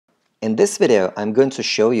In this video, I'm going to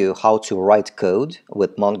show you how to write code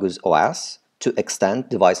with Mongoose OS to extend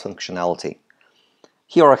device functionality.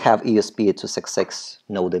 Here I have ESP8266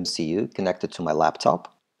 NodeMCU connected to my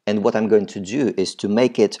laptop, and what I'm going to do is to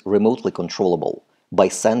make it remotely controllable. By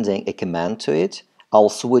sending a command to it, I'll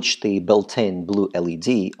switch the built-in blue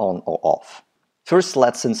LED on or off. First,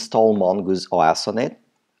 let's install Mongoose OS on it.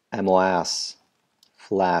 MOS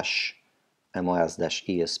flash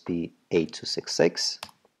MOS-ESP8266.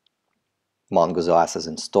 Mongoose OS is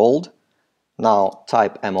installed. Now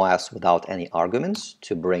type MOS without any arguments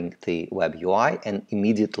to bring the web UI and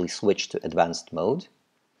immediately switch to advanced mode.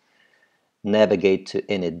 Navigate to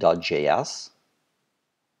init.js.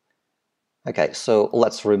 Okay, so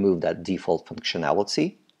let's remove that default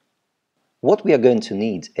functionality. What we are going to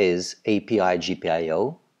need is API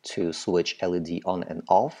GPIO to switch LED on and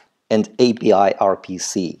off, and API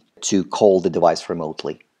RPC to call the device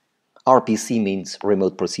remotely. RPC means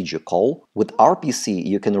remote procedure call. With RPC,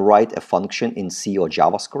 you can write a function in C or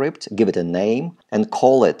JavaScript, give it a name, and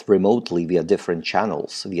call it remotely via different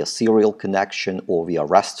channels, via serial connection or via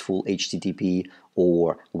RESTful HTTP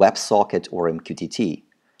or WebSocket or MQTT.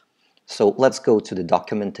 So let's go to the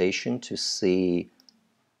documentation to see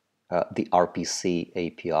the RPC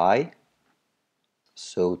API.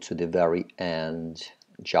 So to the very end,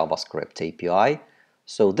 JavaScript API.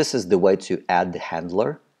 So this is the way to add the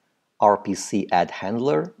handler. RPC add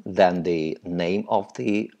handler, then the name of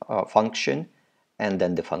the function, and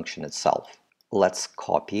then the function itself. Let's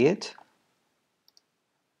copy it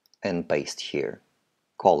and paste here.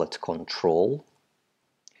 Call it control.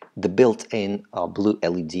 The built-in blue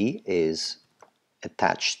LED is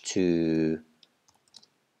attached to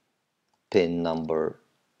pin number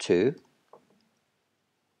 2.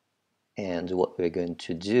 And what we're going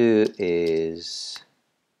to do is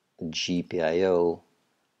GPIO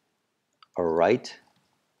write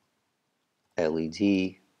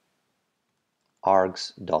LED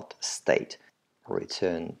args.state,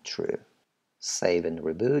 return true. Save and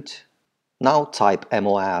reboot. Now type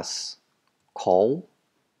MOS call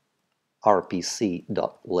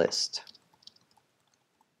rpc.list.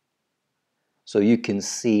 So you can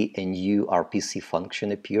see a new RPC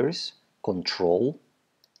function appears, control,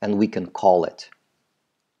 and we can call it.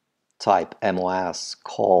 Type MOS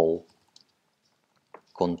call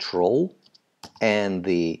control and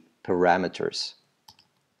the parameters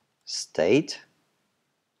state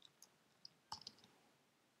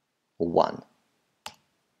 1.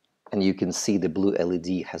 And you can see the blue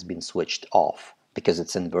LED has been switched off because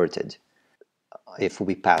it's inverted. If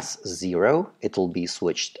we pass 0, it will be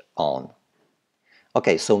switched on.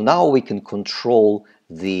 Okay, so now we can control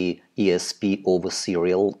the ESP over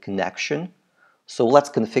serial connection. So let's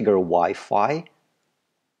configure Wi-Fi,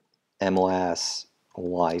 MOS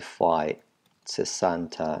Wi-Fi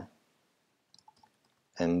 60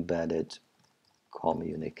 embedded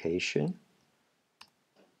communication.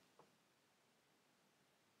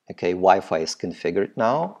 Okay, Wi-Fi is configured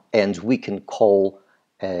now, and we can call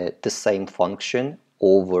the same function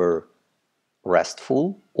over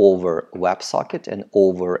RESTful, over WebSocket, and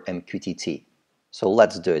over MQTT. So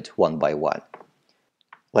let's do it one by one.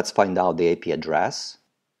 Let's find out the IP address.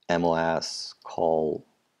 MOS call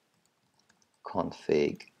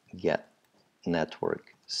config get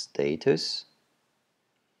network status.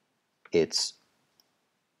 It's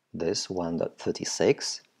this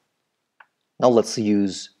 1.36. Now let's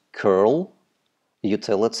use curl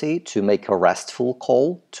utility to make a RESTful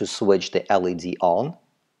call to switch the LED on.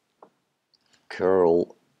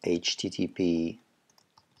 Curl HTTP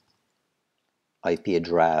IP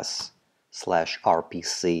address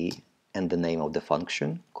 /RPC and the name of the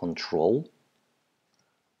function, control,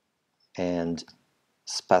 and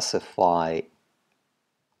specify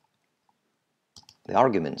the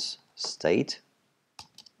arguments, state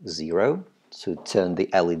 0 to turn the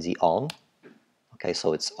LED on. Okay,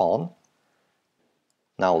 so it's on.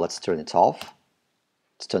 Now let's turn it off.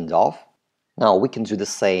 It's turned off. Now we can do the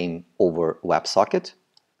same over WebSocket.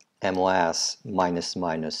 MOS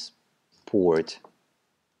 ---- port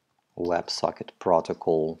WebSocket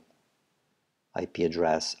protocol IP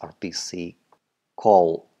address RPC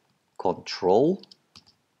call control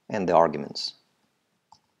and the arguments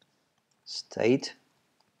state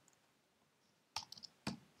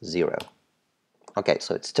 0. Okay,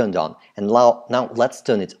 so it's turned on, and now let's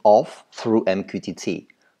turn it off through MQTT.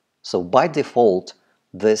 So by default,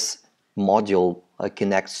 this module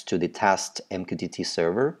connects to the test MQTT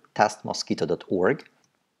server, testmosquito.org,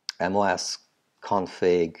 MOS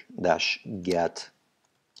config-get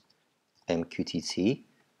MQTT.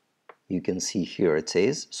 You can see here it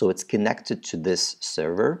is. So it's connected to this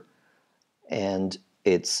server, and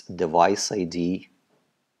its device ID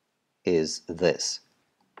is this.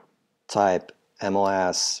 Type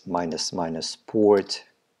MOS ---- port,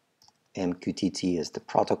 MQTT is the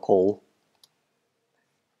protocol,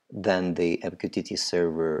 then the MQTT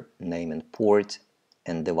server name and port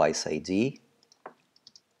and device ID,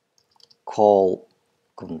 call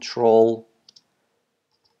control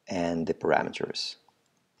and the parameters,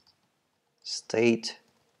 state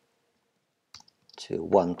to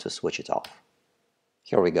 1 to switch it off.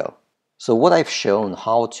 Here we go. So what I've shown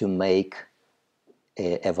how to make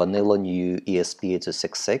a vanilla new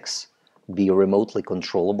ESP8266 be remotely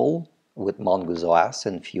controllable with Mongoose OS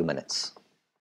in a few minutes.